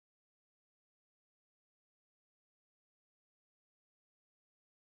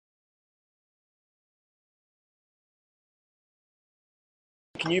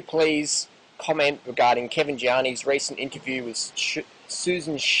can you please comment regarding Kevin Gianni's recent interview with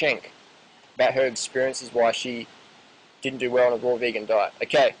Susan Schenk about her experiences, why she didn't do well on a raw vegan diet?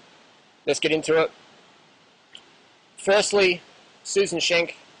 Okay, let's get into it. Firstly, Susan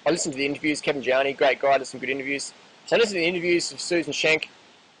Schenk, I listened to the interviews. Kevin Gianni, great guy, does some good interviews. So I listened to the interviews of Susan Schenk,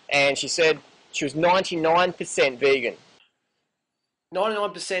 and she said she was 99% vegan.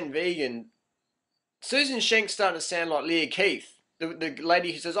 99% vegan. Susan Schenk's starting to sound like Leah Keith, the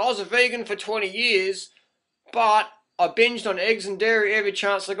lady who says, I was a vegan for 20 years, but I binged on eggs and dairy every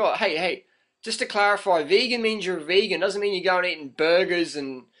chance I got. Hey, just to clarify, vegan means you're a vegan. Doesn't mean you're going eating burgers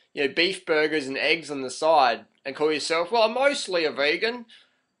and, beef burgers and eggs on the side and call yourself, well, I'm mostly a vegan.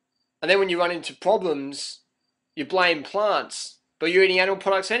 And then when you run into problems, you blame plants, but you're eating animal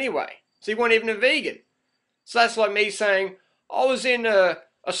products anyway. So you weren't even a vegan. So that's like me saying, I was in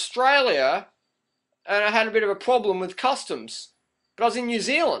Australia and I had a bit of a problem with customs, but I was in New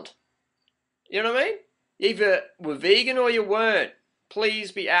Zealand. You know what I mean? You either were vegan or you weren't.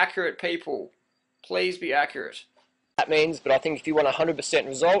 Please be accurate, people. Please be accurate. That means, but I think if you want 100%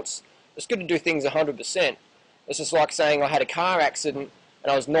 results, it's good to do things 100%. It's just like saying I had a car accident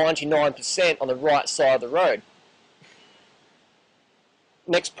and I was 99% on the right side of the road.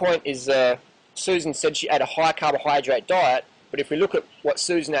 Next point is Susan said she had a high carbohydrate diet, but if we look at what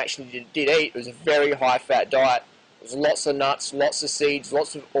Susan actually did eat, it was a very high fat diet. There was lots of nuts, lots of seeds,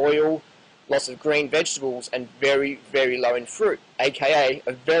 lots of oil, lots of green vegetables, and very, very low in fruit, aka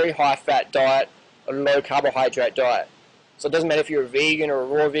a very high fat diet, a low carbohydrate diet. So it doesn't matter if you're a vegan or a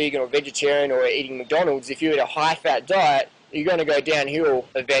raw vegan or vegetarian or eating McDonald's, if you eat a high fat diet, you're going to go downhill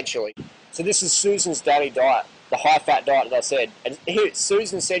eventually. So this is Susan's daily diet, the high fat diet, as I said. And here,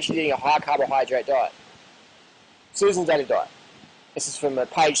 Susan said she's eating a high carbohydrate diet. Susan's daily diet. This is from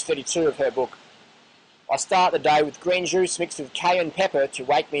page 32 of her book. I start the day with green juice mixed with cayenne pepper to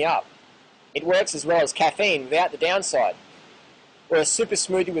wake me up. It works as well as caffeine without the downside. Or a super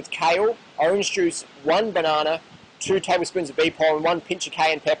smoothie with kale, orange juice, 1 banana, 2 tablespoons of bee pollen, 1 pinch of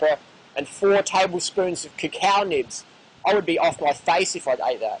cayenne pepper, and 4 tablespoons of cacao nibs. I would be off my face if I'd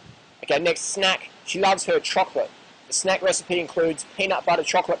ate that. Okay, next snack. She loves her chocolate. The snack recipe includes peanut butter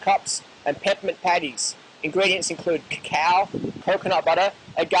chocolate cups and peppermint patties. Ingredients include cacao, coconut butter,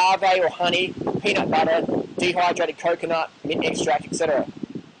 agave or honey, peanut butter, dehydrated coconut, mint extract, etc.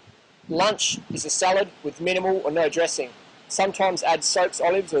 Lunch is a salad with minimal or no dressing. Sometimes add soaked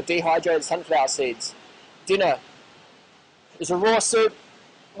olives or dehydrated sunflower seeds. Dinner is a raw soup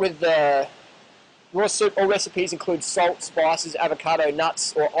with raw soup. All recipes include salt, spices, avocado,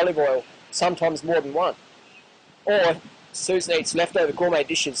 nuts, or olive oil, sometimes more than one. Or Susan eats leftover gourmet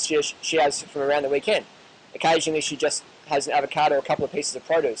dishes she has from around the weekend. Occasionally she just has an avocado or a couple of pieces of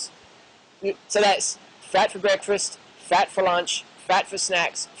produce. So that's fat for breakfast, fat for lunch, fat for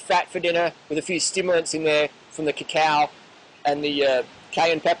snacks, fat for dinner, with a few stimulants in there from the cacao and the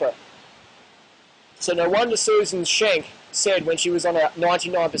cayenne pepper. So no wonder Susan Schenk said when she was on a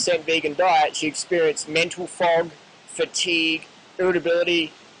 99% vegan diet, she experienced mental fog, fatigue,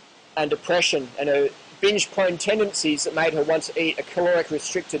 irritability, and depression, and her binge-prone tendencies that made her want to eat a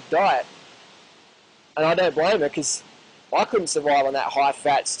caloric-restricted diet. And I don't blame her, because I couldn't survive on that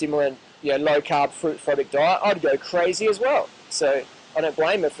high-fat, stimulant, low-carb, fruit-phobic diet. I'd go crazy as well. So I don't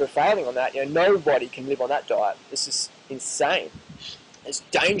blame her for failing on that. Nobody can live on that diet. This is insane. It's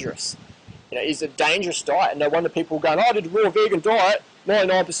dangerous. It's a dangerous diet. And no wonder people are going, I did a raw vegan diet,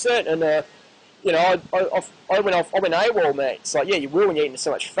 99%, and I went AWOL, mate. It's like, yeah, you will when you're eating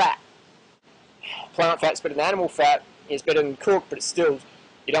so much fat. Plant fat's better than animal fat. It's better than cooked, but it's still,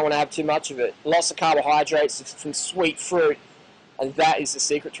 you don't want to have too much of it. Lots of carbohydrates from sweet fruit, and that is the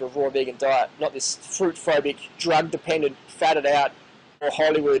secret to a raw vegan diet. Not this fruit-phobic, drug-dependent, fatted out, or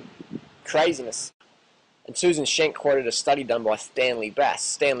Hollywood craziness. And Susan Schenk quoted a study done by Stanley Bass.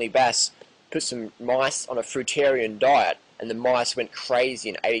 Stanley Bass put some mice on a fruitarian diet, and the mice went crazy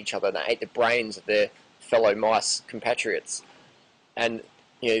and ate each other, and they ate the brains of their fellow mice compatriots. And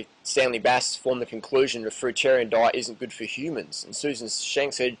Stanley Bass formed the conclusion the fruitarian diet isn't good for humans. And Susan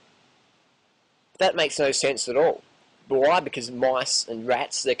Schenk said, that makes no sense at all. But why? Because mice and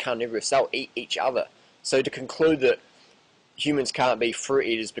rats, they're carnivorous, they'll eat each other. So to conclude that humans can't be fruit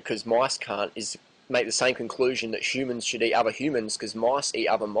eaters because mice can't is make the same conclusion that humans should eat other humans because mice eat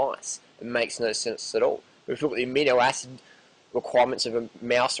other mice. It makes no sense at all. If you look at the amino acid requirements of a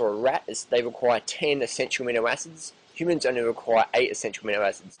mouse or a rat, they require 10 essential amino acids. Humans only require 8 essential amino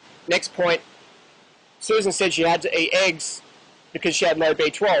acids. Next point, Susan said she had to eat eggs because she had low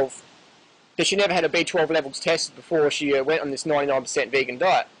B12. Because she never had her B12 levels tested before she went on this 99% vegan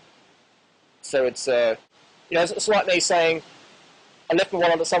diet. So it's, it's like me saying, I left my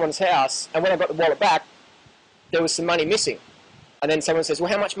wallet at someone's house, and when I got the wallet back, there was some money missing. And then someone says, well,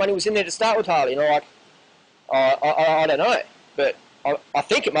 how much money was in there to start with, Harley? And I'm like, I don't know, but I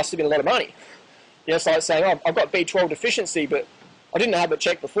think it must have been a lot of money. You know, it's like saying, oh, I've got B12 deficiency, but I didn't have it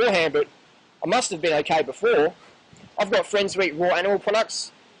checked beforehand, but I must have been okay before. I've got friends who eat raw animal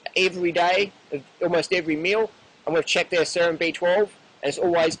products every day, almost every meal, and we've checked their serum B12, and it's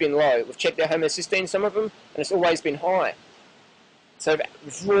always been low. We've checked their homocysteine, some of them, and it's always been high. So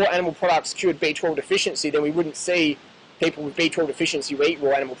if raw animal products cured B12 deficiency, then we wouldn't see people with B12 deficiency who eat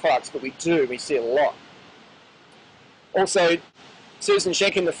raw animal products, but we do. We see it a lot. Also, Susan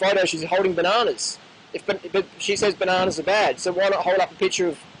Schenk in the photo, she's holding bananas. But she says bananas are bad, so why not hold up a picture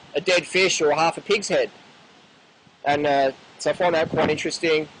of a dead fish or half a pig's head? And so I find that quite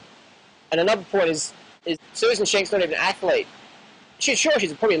interesting. And another point is Susan Schenk's not even an athlete. She's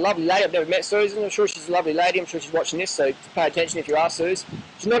probably a lovely lady. I've never met Susan. I'm sure she's a lovely lady. I'm sure she's watching this, so pay attention if you are, Suze.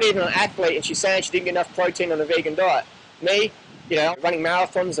 She's not even an athlete, and she's saying she didn't get enough protein on a vegan diet. Me, you know, running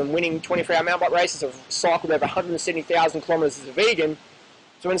marathons and winning 24-hour mountain bike races, I've cycled over 170,000 kilometres as a vegan.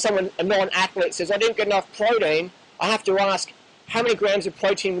 So when a non-athlete says, I didn't get enough protein, I have to ask, how many grams of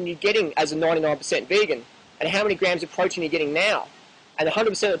protein were you getting as a 99% vegan? And how many grams of protein are you getting now? And 100%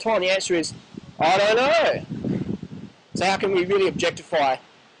 of the time, the answer is, I don't know. So how can we really objectify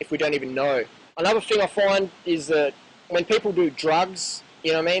if we don't even know? Another thing I find is that when people do drugs,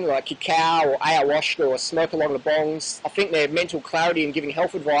 you know what I mean, like cacao or ayahuasca or smoke a lot of the bongs, I think their mental clarity in giving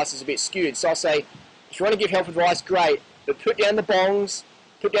health advice is a bit skewed. So I say, if you want to give health advice, great, but put down the bongs,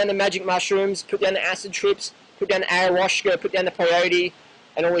 put down the magic mushrooms, put down the acid trips, put down the ayahuasca, put down the peyote,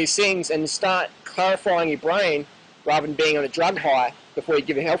 and all these things, and start clarifying your brain rather than being on a drug high before you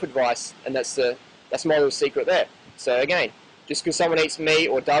give health advice. And that's my little secret there. So again, just because someone eats meat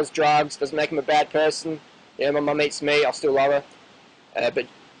or does drugs doesn't make them a bad person. You know, my mum eats meat, I still love her. But the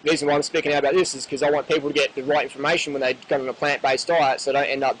reason why I'm speaking out about this is because I want people to get the right information when they go on a plant-based diet, so they don't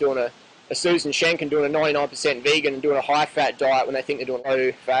end up doing a Susan Schenk and doing a 99% vegan and doing a high-fat diet when they think they're doing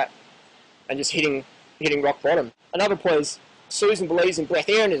low-fat and just hitting rock bottom. Another point is Susan believes in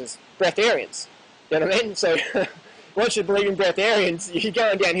breatharians. You know what I mean? So once you believe in breatharians, you're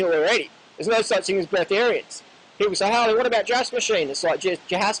going downhill already. There's no such thing as breatharians. People say, Harley, what about Jas Machine? It's like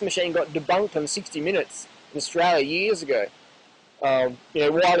Jas Machine got debunked on 60 Minutes in Australia years ago. You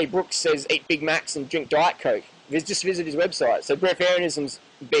know, Wiley Brooks says eat Big Macs and drink Diet Coke. Just visit his website. So breatharianism's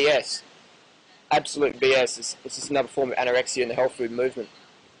BS. Absolute BS. It's just another form of anorexia in the health food movement.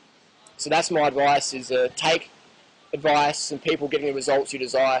 So that's my advice, is take advice and people getting the results you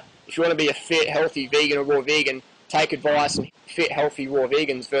desire. If you want to be a fit, healthy vegan or raw vegan, take advice and fit, healthy, raw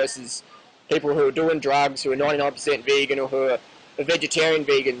vegans versus people who are doing drugs, who are 99% vegan or who are vegetarian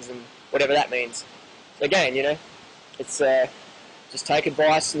vegans and whatever that means. So again, you know, it's just take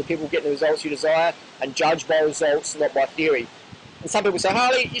advice and the people getting the results you desire and judge by results, not by theory. And some people say,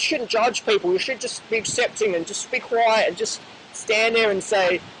 Harley, you shouldn't judge people. You should just be accepting and just be quiet and just stand there and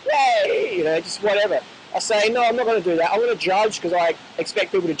say, yay, you know, just whatever. I say, no, I'm not going to do that. I'm going to judge because I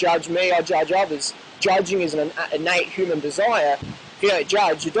expect people to judge me. I judge others. Judging is an innate human desire. If you don't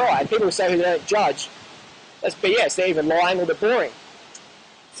judge, you die. And people who say they don't judge, that's BS. They're even lying or they're boring.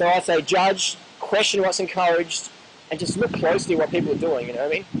 So I say judge, question what's encouraged, and just look closely at what people are doing, you know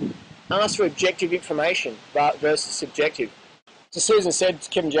what I mean? Ask for objective information versus subjective. So Susan said to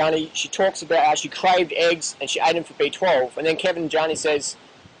Kevin Jani, she talks about how she craved eggs and she ate them for B12. And then Kevin Jani says,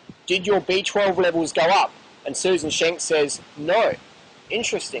 did your B12 levels go up? And Susan Schenk says, no.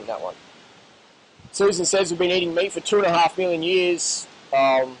 Interesting, that one. Susan says we've been eating meat for 2.5 million years.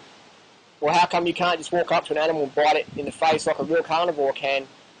 Well, how come you can't just walk up to an animal and bite it in the face like a real carnivore can?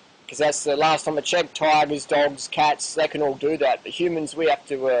 Because that's the last time I checked, tigers, dogs, cats, they can all do that. But humans, we have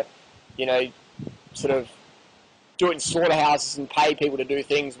to, you know, sort of do it in slaughterhouses and pay people to do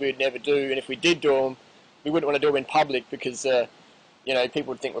things we would never do. And if we did do them, we wouldn't want to do them in public because, you know,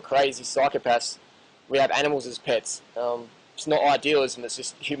 people would think we're crazy psychopaths. We have animals as pets. It's not idealism, it's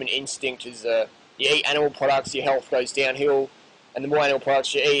just human instinct. Is you eat animal products, your health goes downhill. And the more animal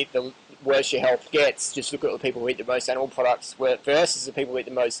products you eat, the worse your health gets. Just look at the people who eat the most animal products versus the people who eat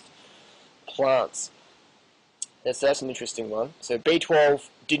the most plants. That's an interesting one. So B12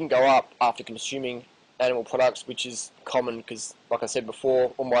 didn't go up after consuming animal products, which is common because, like I said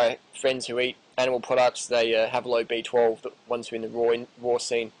before, all my friends who eat animal products, they have low B12, the ones who are in the raw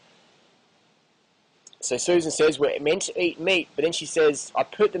scene. So Susan says we're meant to eat meat, but then she says, I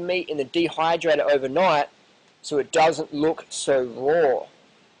put the meat in the dehydrator overnight so it doesn't look so raw.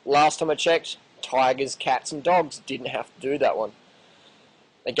 Last time I checked, tigers, cats and dogs didn't have to do that one.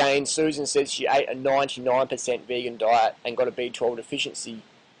 Again, Susan says she ate a 99% vegan diet and got a B12 deficiency,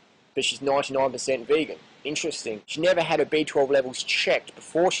 but she's 99% vegan. Interesting. She never had her B12 levels checked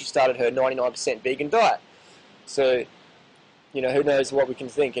before she started her 99% vegan diet. So, you know, who knows what we can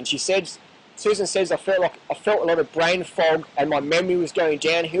think. And she said, Susan says, I felt a lot of brain fog and my memory was going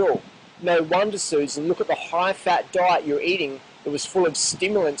downhill. No wonder, Susan. Look at the high-fat diet you're eating that was full of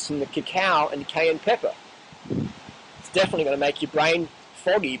stimulants from the cacao and cayenne pepper. It's definitely going to make your brain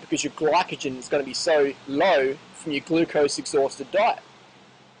foggy because your glycogen is going to be so low from your glucose-exhausted diet.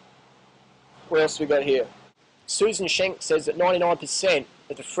 What else we got here? Susan Schenk says that 99%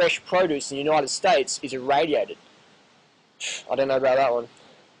 of the fresh produce in the United States is irradiated. I don't know about that one.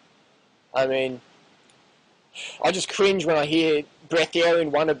 I mean, I just cringe when I hear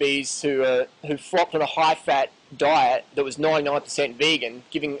breatharian wannabes who flopped on a high-fat diet that was 99% vegan,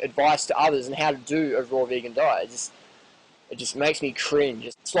 giving advice to others on how to do a raw vegan diet. It just makes me cringe.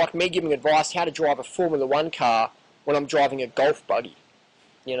 It's like me giving advice how to drive a Formula 1 car when I'm driving a golf buggy.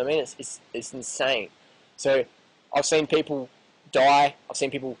 You know what I mean? It's insane. So I've seen people die. I've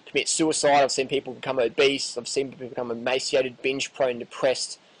seen people commit suicide. I've seen people become obese. I've seen people become emaciated, binge-prone,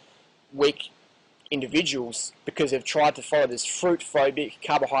 depressed, weak individuals because they've tried to follow this fruit-phobic,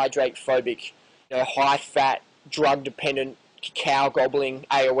 carbohydrate-phobic, you know, high-fat, drug-dependent, cacao-gobbling,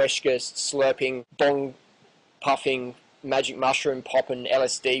 ayahuasca slurping, bong puffing, magic mushroom popping,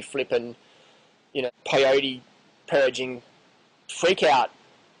 LSD flipping, you know, peyote purging, freak-out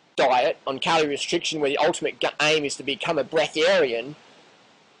diet on calorie restriction where the ultimate aim is to become a breatharian.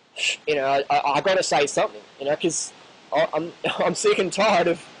 You know, I got to say something, you know, because I'm sick and tired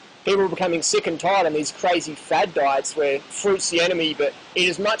of people becoming sick and tired on these crazy fad diets where fruit's the enemy, but eat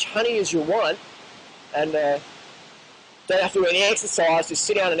as much honey as you want and don't have to do any exercise, just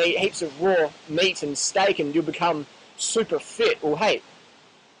sit down and eat heaps of raw meat and steak and you'll become super fit. Well, hey,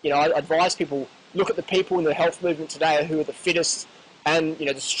 you know, I advise people, look at the people in the health movement today who are the fittest and, you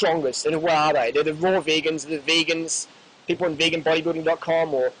know, the strongest. And what are they? They're the raw vegans, the vegans, people on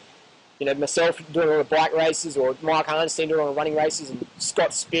veganbodybuilding.com, or, you know, myself doing all the bike races, or Mike Arnstein doing all the running races, and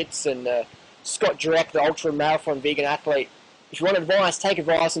Scott Spitz and Scott Jurek, the ultra marathon vegan athlete. If you want advice, take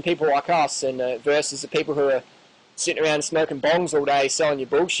advice from people like us and versus the people who are sitting around smoking bongs all day, selling you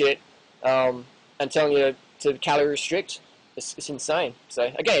bullshit and telling you to calorie restrict. It's insane.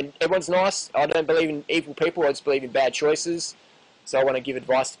 So again, everyone's nice. I don't believe in evil people. I just believe in bad choices. So I want to give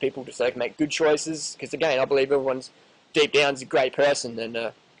advice to people so they can make good choices. Because again, I believe everyone's deep down is a great person. And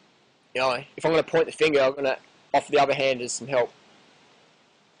you know, if I'm going to point the finger, I'm going to offer the other hand as some help.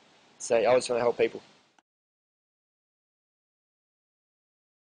 So I always want to help people.